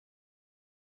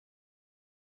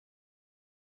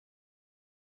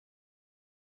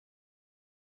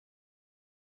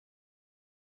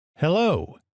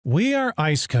Hello, we are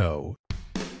ICECO,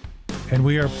 and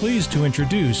we are pleased to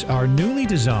introduce our newly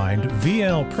designed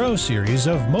VL Pro series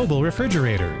of mobile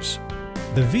refrigerators.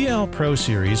 The VL Pro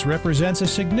series represents a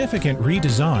significant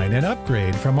redesign and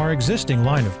upgrade from our existing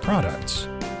line of products.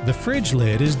 The fridge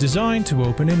lid is designed to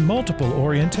open in multiple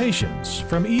orientations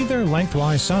from either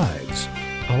lengthwise sides,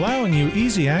 allowing you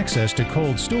easy access to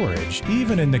cold storage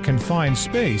even in the confined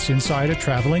space inside a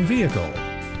traveling vehicle.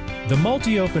 The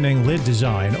multi-opening lid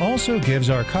design also gives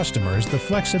our customers the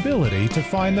flexibility to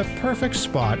find the perfect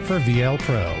spot for VL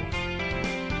Pro.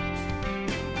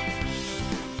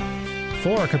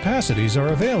 4 capacities are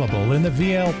available in the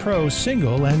VL Pro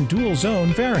single and dual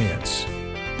zone variants.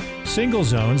 Single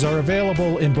zones are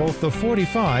available in both the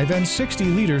 45 and 60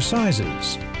 liter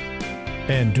sizes,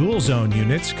 and dual zone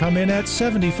units come in at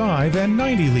 75 and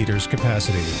 90 liters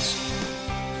capacities.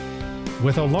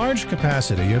 With a large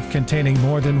capacity of containing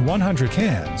more than 100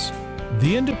 cans,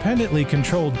 the independently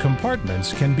controlled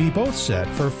compartments can be both set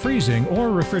for freezing or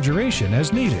refrigeration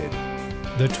as needed.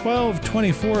 The 12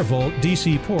 24-volt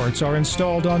DC ports are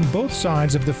installed on both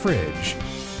sides of the fridge,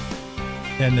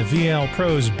 and the VL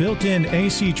Pro's built-in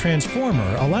AC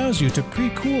transformer allows you to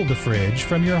pre-cool the fridge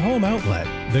from your home outlet.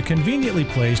 The conveniently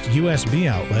placed USB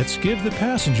outlets give the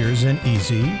passengers an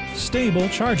easy, stable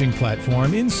charging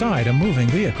platform inside a moving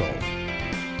vehicle.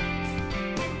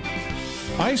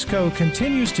 ICECO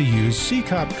continues to use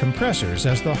C-cup compressors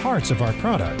as the hearts of our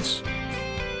products.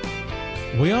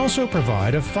 We also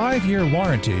provide a 5-year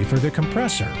warranty for the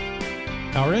compressor.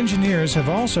 Our engineers have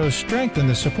also strengthened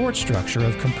the support structure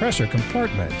of compressor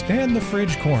compartment and the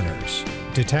fridge corners.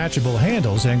 Detachable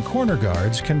handles and corner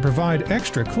guards can provide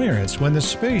extra clearance when the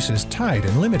space is tight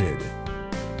and limited.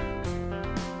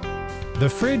 The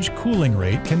fridge cooling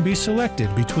rate can be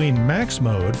selected between max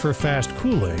mode for fast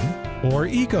cooling or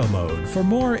eco mode for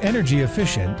more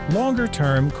energy-efficient,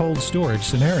 longer-term cold storage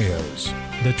scenarios.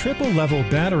 The triple-level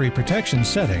battery protection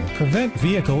setting prevents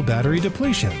vehicle battery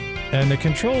depletion, and the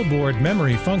control board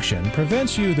memory function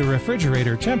prevents the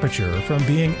refrigerator temperature from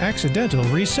being accidental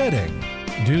resetting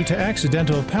due to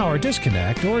accidental power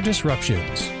disconnect or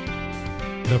disruptions.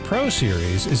 The Pro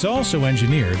Series is also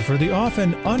engineered for the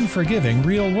often unforgiving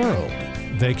real world.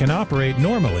 They can operate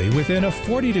normally within a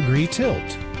 40-degree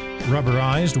tilt.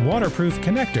 Rubberized waterproof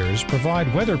connectors provide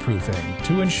weatherproofing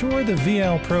to ensure the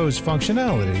VL Pro's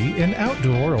functionality in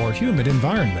outdoor or humid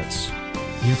environments.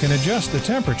 You can adjust the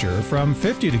temperature from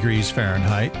 50 degrees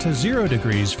Fahrenheit to 0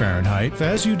 degrees Fahrenheit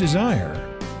as you desire.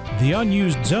 The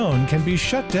unused zone can be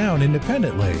shut down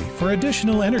independently for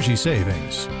additional energy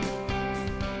savings.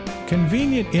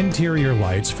 Convenient interior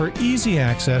lights for easy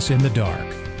access in the dark.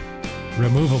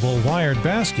 Removable wired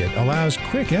basket allows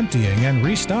quick emptying and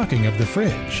restocking of the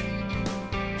fridge.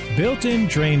 Built-in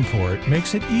drain port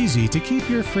makes it easy to keep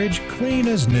your fridge clean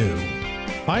as new.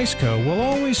 ICECO will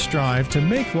always strive to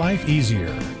make life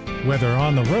easier, whether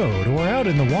on the road or out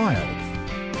in the wild.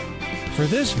 For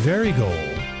this very goal,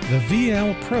 the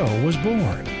VL Pro was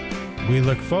born. We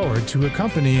look forward to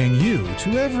accompanying you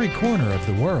to every corner of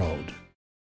the world.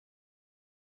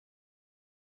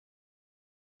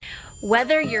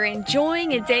 Whether you're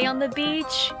enjoying a day on the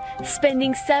beach,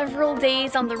 spending several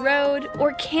days on the road,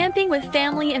 or camping with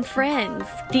family and friends,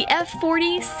 the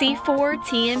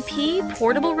F40C4TMP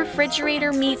Portable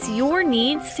Refrigerator meets your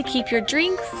needs to keep your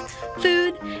drinks,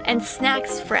 food, and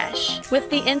snacks fresh.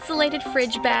 With the insulated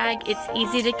fridge bag, it's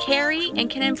easy to carry and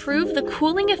can improve the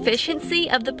cooling efficiency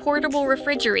of the portable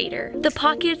refrigerator. The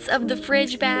pockets of the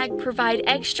fridge bag provide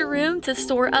extra room to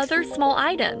store other small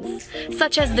items,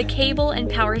 such as the cable and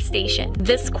power station.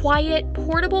 This quiet,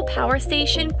 portable power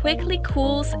station quickly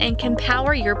cools and can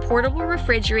power your portable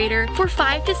refrigerator for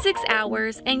 5 to 6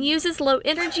 hours and uses low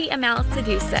energy amounts to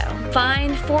do so.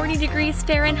 Find 40 degrees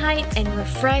Fahrenheit and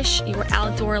refresh your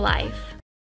outdoor life.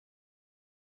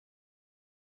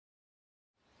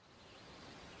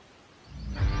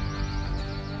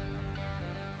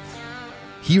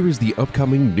 Here is the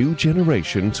upcoming new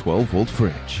generation 12-volt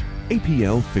fridge,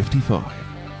 APL55.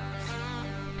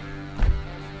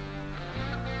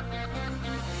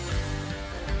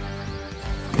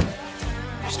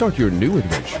 Start your new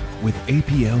adventure with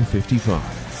APL55.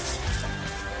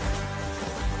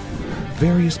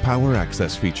 Various power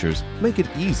access features make it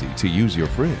easy to use your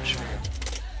fridge.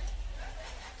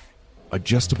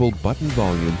 Adjustable button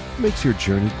volume makes your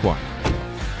journey quiet.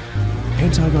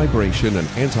 Anti-vibration and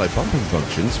anti-bumping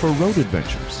functions for road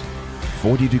adventures.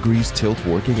 40 degrees tilt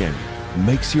working area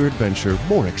makes your adventure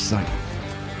more exciting.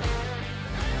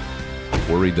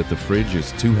 Worried that the fridge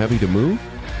is too heavy to move?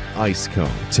 ICECO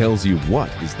tells you what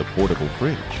is the portable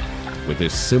fridge. With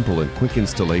this simple and quick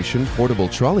installation portable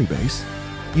trolley base,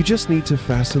 You just need to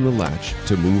fasten the latch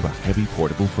to move a heavy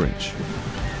portable fridge.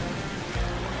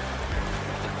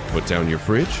 Put down your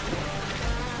fridge.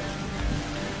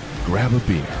 Grab a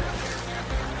beer.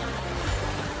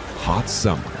 Hot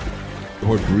summer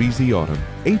or breezy autumn,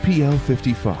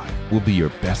 APL55 will be your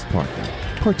best partner.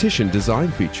 Partition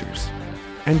design features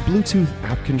and Bluetooth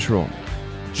app control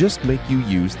just make you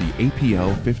use the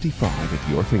APL55 at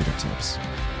your fingertips.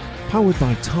 Powered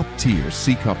by top-tier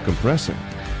C-cup compressor,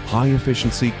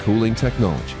 high-efficiency cooling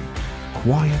technology,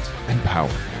 quiet and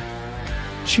powerful.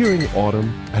 Cheering autumn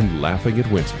and laughing at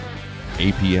winter.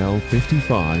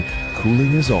 APL55,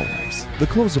 cooling as always. The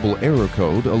closable error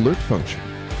code alert function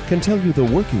can tell you the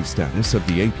working status of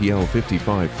the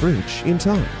APL55 fridge in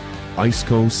time.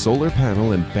 ICECO solar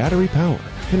panel and battery power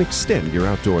can extend your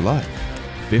outdoor life.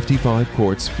 55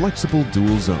 quarts flexible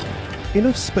dual zone,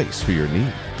 enough space for your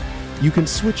need. You can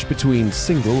switch between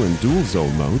single and dual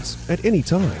zone modes at any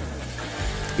time.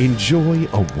 Enjoy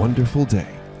a wonderful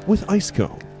day with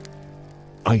ICECO.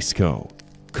 ICECO,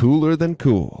 cooler than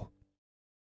cool.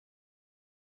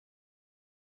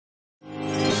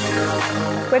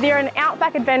 Whether you're an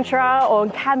outback adventurer or a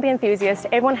camping enthusiast,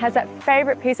 everyone has that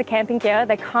favourite piece of camping gear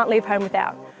they can't leave home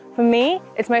without. For me,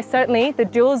 it's most certainly the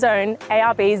dual zone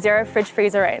ARB Zero Fridge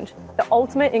Freezer range, the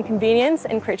ultimate in convenience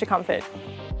and creature comfort.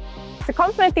 To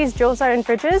complement these dual zone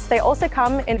fridges, they also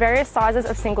come in various sizes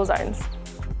of single zones.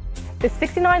 The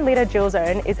 69-litre dual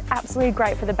zone is absolutely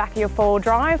great for the back of your four-wheel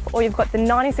drive, or you've got the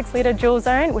 96-litre dual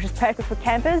zone, which is perfect for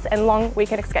campers and long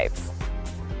weekend escapes.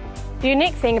 The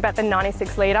unique thing about the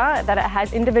 96-litre that it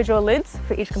has individual lids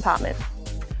for each compartment.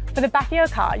 For the back of your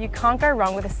car, you can't go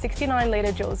wrong with a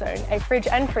 69-litre dual zone, a fridge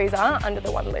and freezer under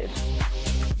the one lid.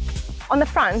 On the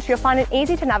front, you'll find an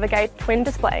easy-to-navigate twin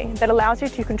display that allows you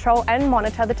to control and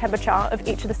monitor the temperature of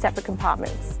each of the separate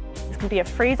compartments. This can be a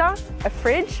freezer, a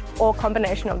fridge, or a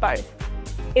combination of both.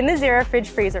 In the Zero Fridge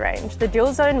Freezer range, the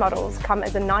dual zone models come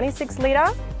as a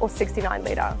 96-litre or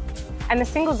 69-litre, and the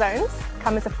single zones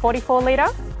come as a 44-litre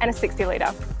and a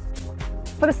 60-litre.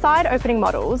 For the side opening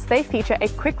models, they feature a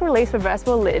quick release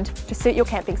reversible lid to suit your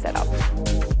camping setup.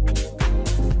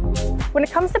 When it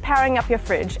comes to powering up your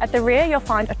fridge, at the rear you'll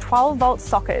find a 12-volt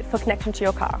socket for connection to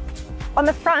your car. On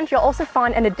the front you'll also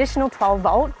find an additional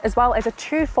 12-volt as well as a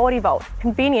 240-volt,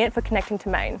 convenient for connecting to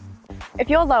main. If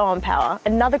you're low on power,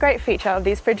 another great feature of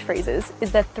these fridge freezers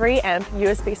is their 3-amp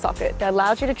USB socket that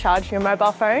allows you to charge your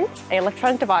mobile phone and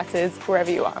electronic devices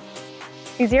wherever you are.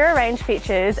 The Zero range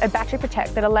features a battery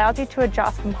protect that allows you to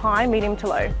adjust from high, medium to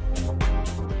low.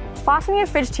 Fastening your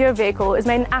fridge to your vehicle is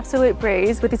made an absolute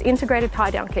breeze with this integrated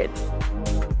tie-down kit.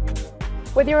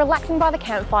 Whether you're relaxing by the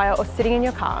campfire or sitting in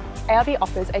your car, ARB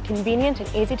offers a convenient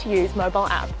and easy-to-use mobile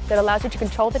app that allows you to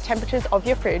control the temperatures of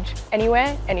your fridge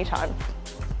anywhere, anytime,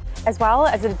 as well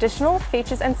as additional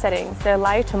features and settings that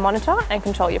allow you to monitor and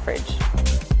control your fridge.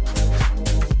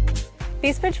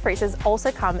 These fridge freezers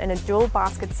also come in a dual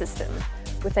basket system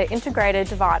with an integrated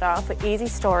divider for easy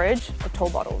storage of tall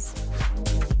bottles.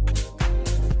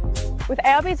 With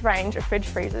ARB's range of fridge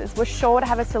freezers, we're sure to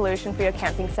have a solution for your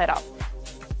camping setup.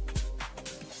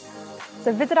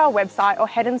 So visit our website or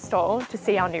head in store to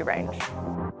see our new range.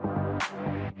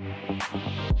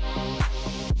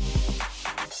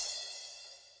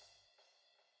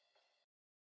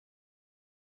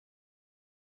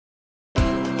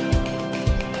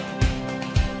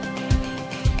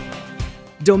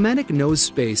 Dometic knows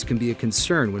space can be a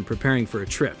concern when preparing for a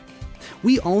trip.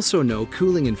 We also know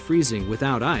cooling and freezing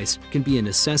without ice can be a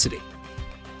necessity.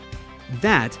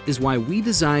 That is why we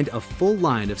designed a full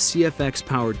line of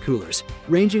CFX-powered coolers,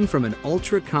 ranging from an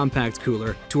ultra-compact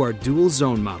cooler to our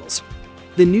dual-zone models.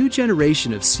 The new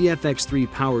generation of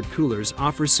CFX3-powered coolers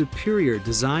offers superior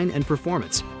design and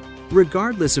performance.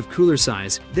 Regardless of cooler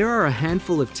size, there are a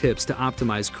handful of tips to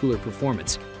optimize cooler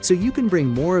performance, so you can bring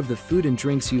more of the food and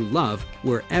drinks you love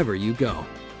wherever you go.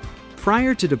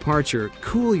 Prior to departure,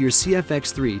 cool your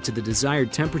CFX3 to the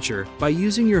desired temperature by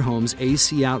using your home's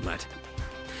AC outlet.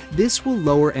 This will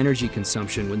lower energy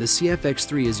consumption when the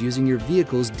CFX3 is using your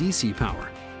vehicle's DC power.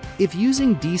 If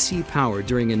using DC power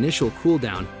during initial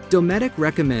cooldown, Dometic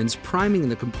recommends priming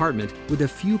the compartment with a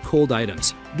few cold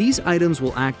items. These items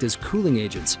will act as cooling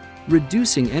agents,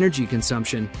 reducing energy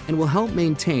consumption, and will help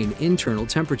maintain internal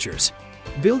temperatures.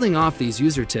 Building off these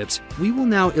user tips, we will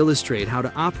now illustrate how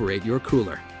to operate your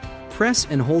cooler. Press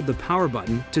and hold the power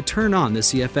button to turn on the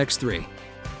CFX3.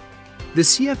 The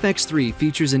CFX3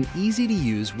 features an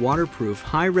easy-to-use waterproof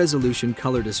high-resolution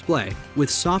color display with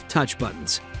soft touch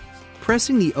buttons.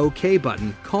 Pressing the OK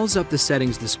button calls up the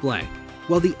settings display,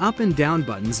 while the up and down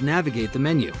buttons navigate the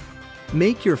menu.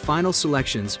 Make your final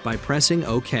selections by pressing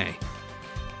OK.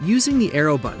 Using the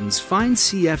arrow buttons, find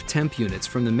CF temp units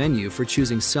from the menu for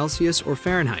choosing Celsius or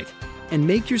Fahrenheit, and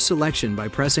make your selection by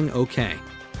pressing OK.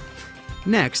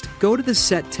 Next, go to the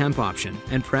Set Temp option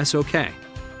and press OK.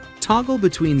 Toggle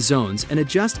between zones and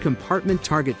adjust compartment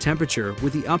target temperature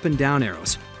with the up and down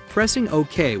arrows, pressing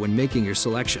OK when making your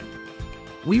selection.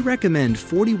 We recommend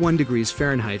 41 degrees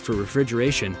Fahrenheit for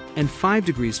refrigeration and 5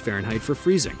 degrees Fahrenheit for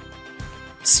freezing.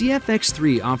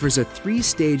 CFX3 offers a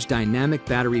 3-stage dynamic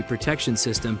battery protection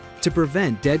system to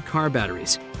prevent dead car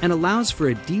batteries and allows for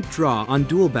a deep draw on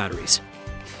dual batteries.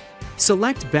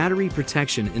 Select Battery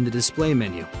Protection in the display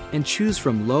menu and choose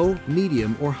from low,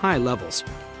 medium, or high levels.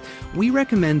 We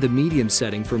recommend the medium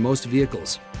setting for most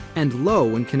vehicles and low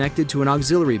when connected to an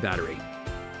auxiliary battery.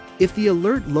 If the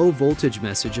alert low voltage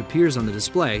message appears on the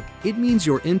display, it means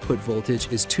your input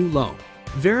voltage is too low.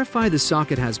 Verify the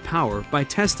socket has power by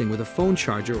testing with a phone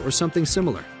charger or something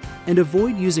similar, and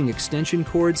avoid using extension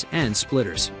cords and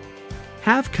splitters.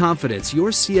 Have confidence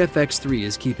your CFX3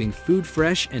 is keeping food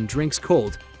fresh and drinks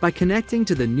cold by connecting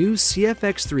to the new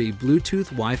CFX3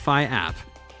 Bluetooth Wi-Fi app.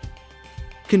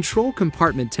 Control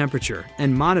compartment temperature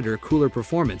and monitor cooler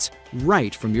performance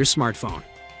right from your smartphone.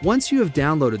 Once you have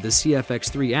downloaded the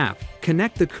CFX3 app,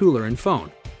 connect the cooler and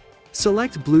phone.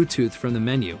 Select Bluetooth from the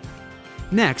menu.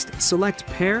 Next, select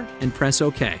Pair and press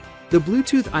OK. The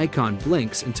Bluetooth icon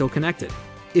blinks until connected.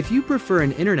 If you prefer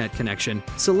an internet connection,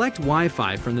 select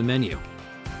Wi-Fi from the menu.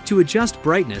 To adjust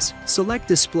brightness, select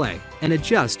Display and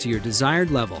adjust to your desired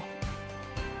level.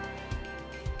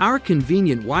 Our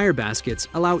convenient wire baskets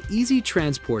allow easy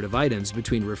transport of items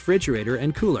between refrigerator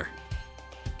and cooler.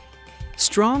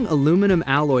 Strong aluminum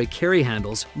alloy carry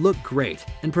handles look great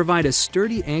and provide a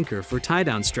sturdy anchor for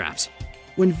tie-down straps.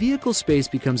 When vehicle space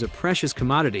becomes a precious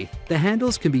commodity, the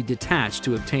handles can be detached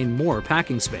to obtain more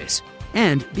packing space.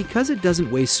 And because it doesn't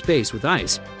waste space with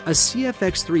ice, a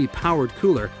CFX3 powered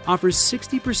cooler offers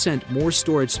 60% more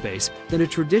storage space than a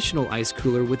traditional ice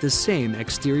cooler with the same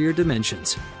exterior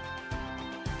dimensions.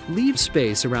 Leave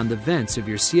space around the vents of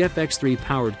your CFX3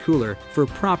 powered cooler for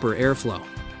proper airflow.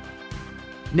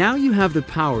 Now you have the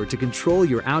power to control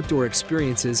your outdoor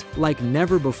experiences like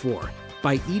never before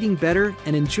by eating better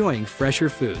and enjoying fresher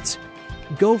foods.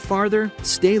 Go farther,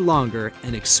 stay longer,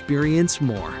 and experience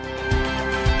more.